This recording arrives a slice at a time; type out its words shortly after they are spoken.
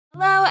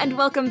Hello and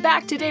welcome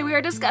back. Today we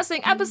are discussing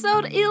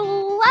episode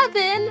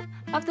 11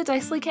 of the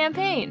Dicely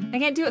campaign. I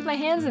can't do it with my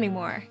hands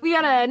anymore. We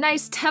got a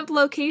nice temp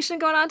location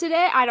going on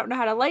today. I don't know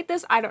how to light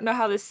this. I don't know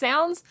how this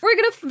sounds. We're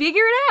gonna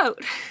figure it out.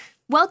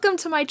 Welcome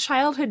to my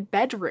childhood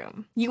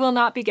bedroom. You will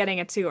not be getting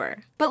a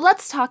tour. But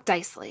let's talk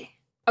Dicely.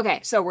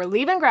 Okay, so we're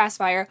leaving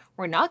Grassfire,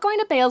 we're not going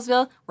to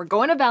Balesville, we're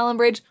going to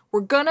Valambridge,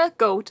 we're gonna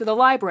go to the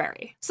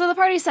library. So the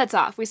party sets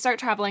off. We start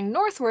traveling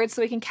northward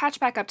so we can catch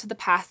back up to the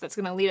path that's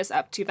gonna lead us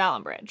up to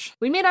Valambridge.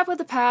 We meet up with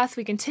the path,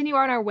 we continue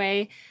on our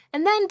way,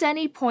 and then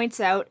Denny points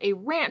out a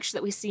ranch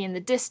that we see in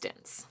the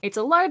distance. It's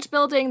a large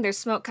building, there's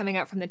smoke coming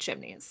out from the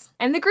chimneys.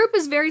 And the group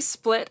is very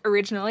split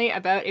originally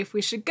about if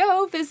we should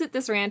go visit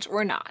this ranch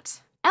or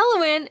not.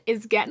 Elwyn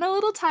is getting a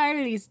little tired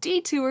of these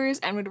detours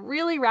and would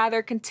really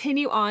rather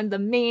continue on the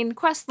main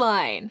quest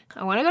line.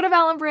 I want to go to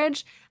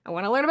Valambridge, I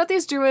want to learn about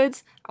these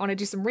druids, I want to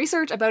do some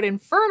research about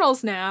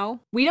infernals now.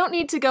 We don't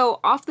need to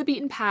go off the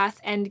beaten path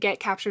and get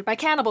captured by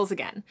cannibals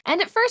again. And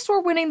at first we're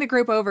winning the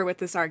group over with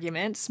this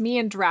argument. Me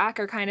and Drac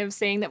are kind of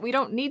saying that we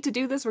don't need to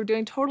do this, we're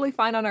doing totally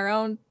fine on our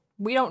own.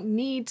 We don't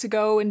need to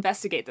go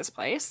investigate this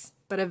place.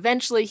 But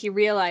eventually he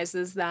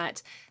realizes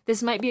that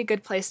this might be a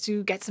good place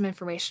to get some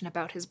information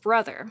about his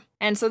brother.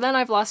 And so then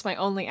I've lost my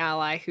only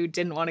ally who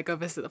didn't want to go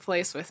visit the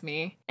place with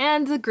me,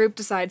 and the group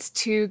decides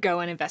to go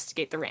and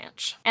investigate the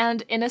ranch.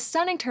 And in a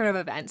stunning turn of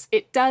events,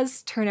 it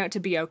does turn out to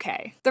be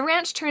okay. The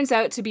ranch turns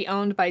out to be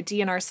owned by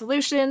D&R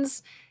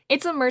Solutions.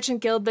 It's a merchant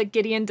guild that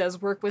Gideon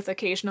does work with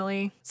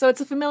occasionally, so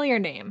it's a familiar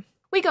name.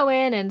 We go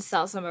in and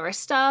sell some of our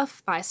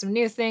stuff, buy some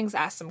new things,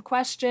 ask some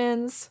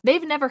questions.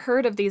 They've never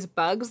heard of these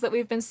bugs that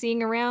we've been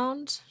seeing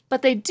around,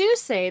 but they do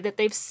say that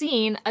they've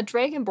seen a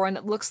dragonborn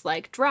that looks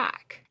like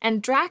Drac.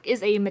 And Drac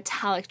is a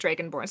metallic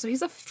dragonborn, so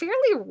he's a fairly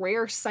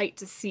rare sight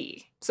to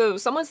see. So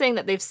someone saying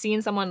that they've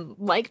seen someone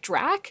like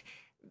Drac,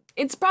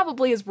 it's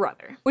probably his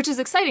brother, which is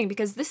exciting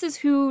because this is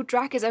who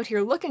Drac is out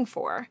here looking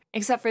for,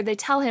 except for they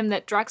tell him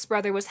that Drac's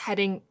brother was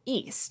heading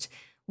east,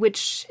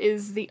 which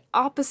is the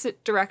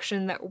opposite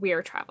direction that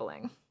we're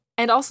traveling.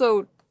 And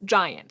also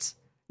giant.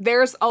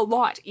 There's a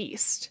lot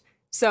east.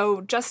 So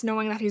just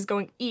knowing that he's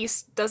going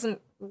east doesn't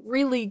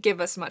really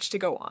give us much to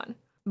go on.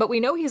 But we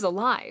know he's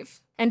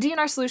alive. And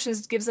D&R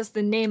Solutions gives us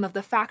the name of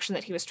the faction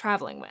that he was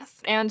traveling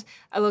with, and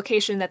a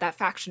location that that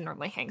faction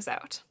normally hangs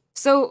out.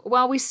 So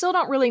while we still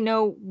don't really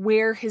know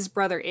where his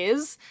brother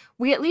is,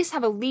 we at least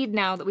have a lead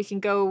now that we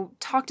can go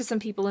talk to some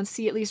people and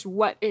see at least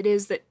what it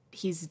is that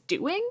he's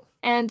doing.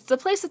 And the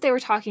place that they were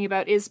talking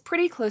about is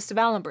pretty close to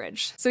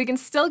Valambridge, so we can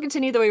still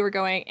continue the way we're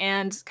going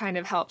and kind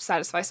of help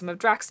satisfy some of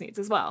Drac's needs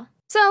as well.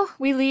 So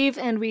we leave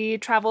and we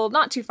travel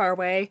not too far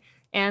away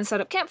and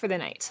set up camp for the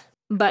night.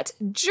 But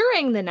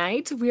during the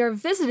night, we are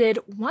visited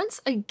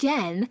once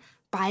again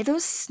by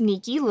those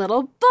sneaky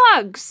little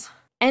bugs.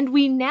 And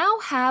we now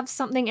have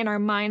something in our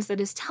minds that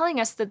is telling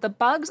us that the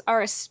bugs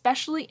are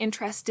especially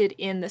interested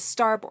in the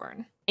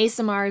Starborn,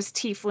 Asamar's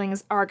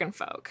tieflings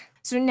Argonfolk.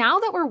 So now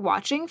that we're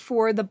watching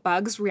for the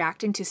bugs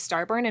reacting to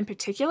Starborn in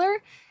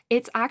particular,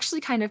 it's actually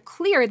kind of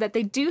clear that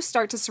they do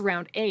start to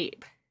surround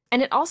Abe.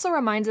 And it also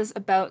reminds us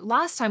about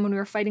last time when we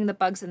were fighting the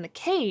bugs in the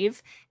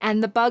cave,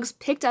 and the bugs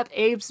picked up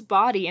Abe's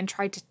body and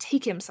tried to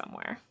take him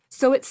somewhere.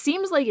 So it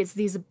seems like it's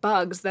these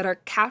bugs that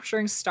are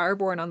capturing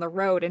Starborn on the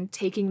road and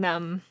taking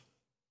them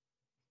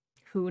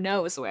who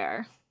knows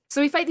where. So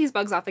we fight these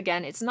bugs off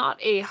again. It's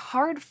not a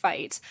hard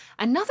fight.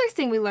 Another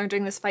thing we learned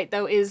during this fight,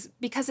 though, is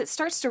because it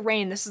starts to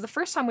rain, this is the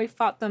first time we've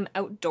fought them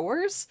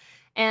outdoors,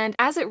 and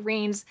as it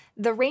rains,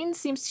 the rain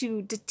seems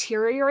to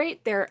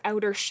deteriorate their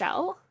outer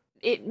shell.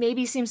 It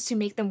maybe seems to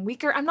make them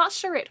weaker. I'm not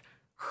sure it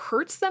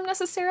hurts them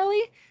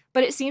necessarily,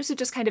 but it seems to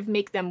just kind of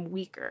make them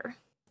weaker.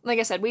 Like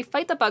I said, we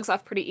fight the bugs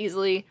off pretty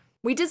easily.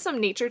 We did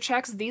some nature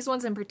checks. These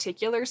ones in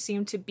particular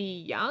seem to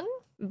be young.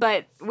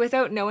 But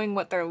without knowing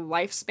what their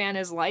lifespan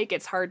is like,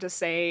 it's hard to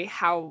say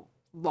how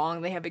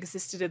long they have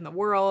existed in the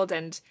world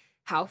and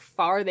how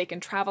far they can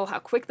travel, how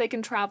quick they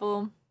can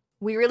travel.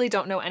 We really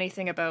don't know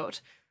anything about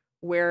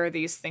where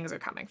these things are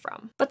coming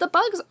from. But the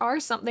bugs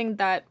are something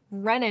that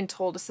Renan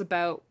told us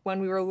about when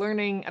we were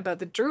learning about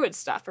the druid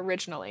stuff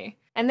originally.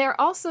 And they're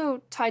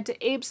also tied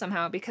to Abe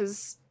somehow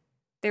because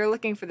they're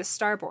looking for the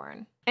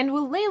Starborn. And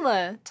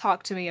Walela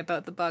talked to me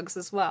about the bugs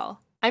as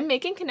well. I'm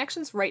making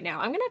connections right now.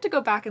 I'm gonna have to go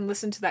back and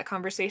listen to that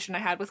conversation I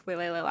had with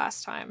Walela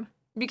last time.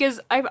 Because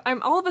I'm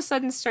all of a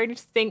sudden starting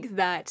to think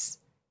that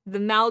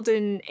the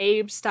Malden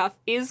Abe stuff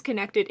is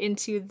connected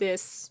into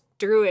this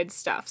druid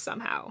stuff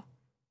somehow.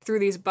 Through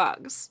these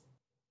bugs.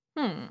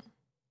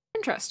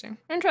 Interesting.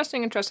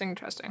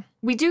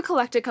 We do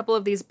collect a couple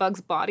of these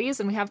bugs' bodies,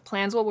 and we have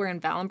plans while we're in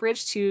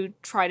Valambridge to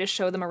try to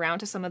show them around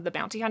to some of the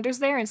bounty hunters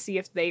there and see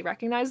if they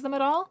recognize them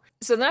at all.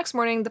 So the next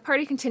morning, the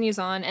party continues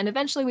on, and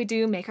eventually we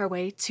do make our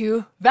way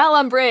to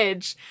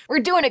Valambridge! We're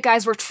doing it,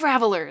 guys! We're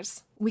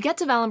travelers! We get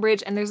to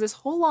Valambridge, and there's this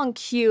whole long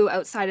queue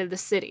outside of the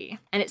city,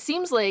 and it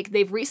seems like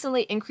they've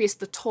recently increased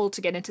the toll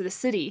to get into the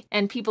city,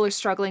 and people are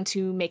struggling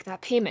to make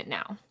that payment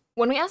now.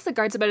 When we ask the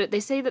guards about it,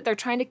 they say that they're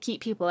trying to keep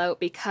people out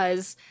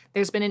because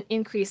there's been an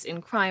increase in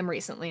crime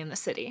recently in the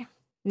city.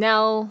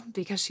 Nell,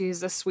 because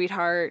she's a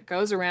sweetheart,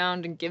 goes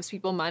around and gives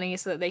people money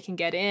so that they can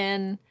get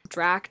in.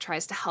 Drac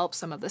tries to help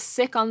some of the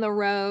sick on the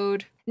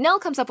road. Nell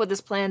comes up with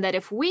this plan that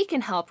if we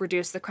can help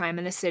reduce the crime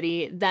in the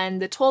city, then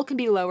the toll can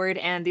be lowered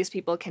and these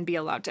people can be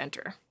allowed to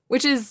enter.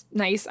 Which is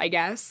nice, I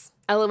guess.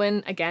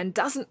 Elwyn, again,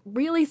 doesn't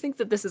really think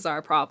that this is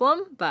our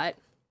problem, but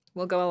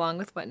we'll go along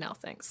with what Nell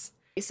thinks.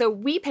 So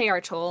we pay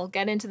our toll,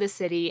 get into the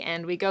city,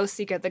 and we go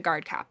seek out the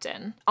guard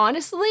captain.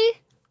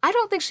 Honestly, I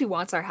don't think she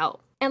wants our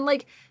help. And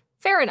like,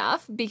 fair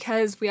enough,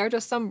 because we are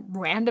just some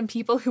random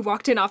people who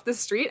walked in off the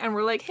street and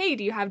were like, hey,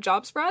 do you have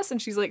jobs for us?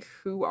 And she's like,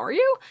 who are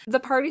you? The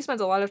party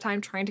spends a lot of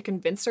time trying to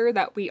convince her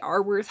that we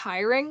are worth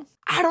hiring.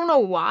 I don't know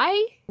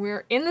why.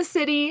 We're in the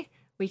city.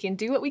 We can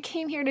do what we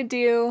came here to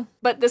do.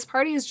 But this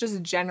party is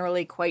just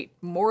generally quite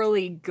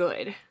morally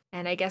good.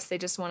 And I guess they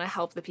just want to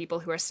help the people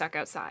who are stuck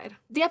outside.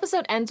 The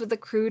episode ends with the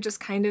crew just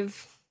kind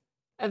of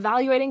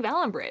evaluating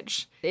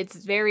Valambridge. It's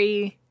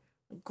very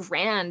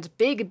grand,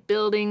 big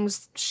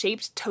buildings,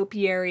 shaped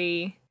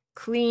topiary,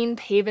 clean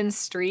paven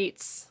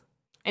streets.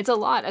 It's a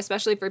lot,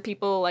 especially for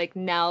people like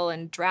Nell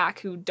and Drac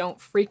who don't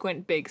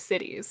frequent big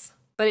cities.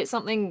 But it's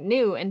something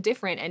new and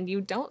different, and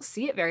you don't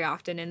see it very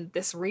often in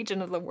this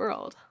region of the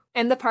world.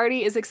 And the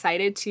party is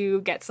excited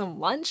to get some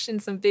lunch in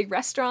some big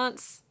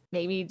restaurants,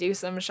 maybe do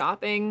some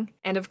shopping,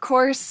 and of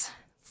course,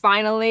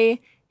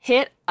 finally,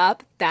 hit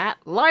up that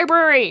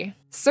library!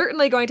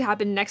 Certainly going to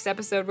happen next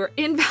episode. We're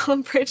in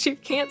Valambridge, you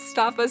can't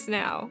stop us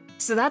now.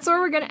 So that's where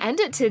we're gonna end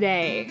it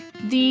today.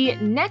 The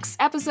next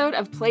episode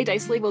of Play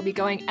Dicely will be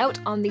going out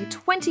on the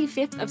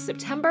 25th of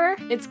September.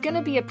 It's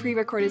gonna be a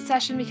pre-recorded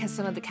session because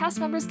some of the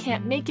cast members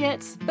can't make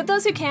it, but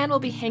those who can will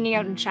be hanging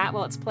out in chat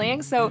while it's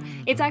playing, so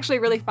it's actually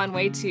a really fun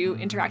way to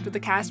interact with the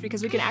cast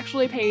because we can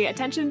actually pay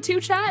attention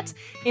to chat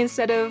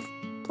instead of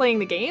playing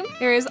the game.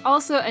 There is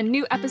also a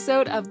new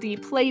episode of the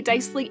Play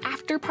Dicely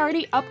After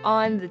Party up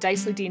on the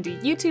Dicely D&D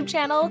YouTube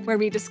channel where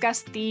we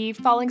discuss the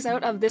fallings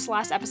out of this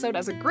last episode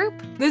as a group.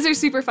 Those are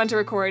super fun to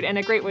record and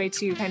a great way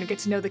to kind of get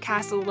to know the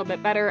cast a little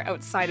bit better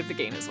outside of the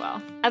game as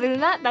well. Other than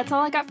that, that's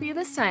all I got for you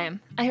this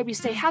time. I hope you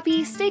stay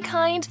happy, stay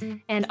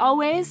kind, and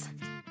always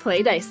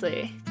play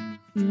Dicely.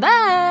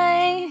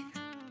 Bye!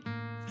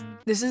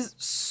 This is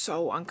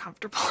so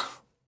uncomfortable.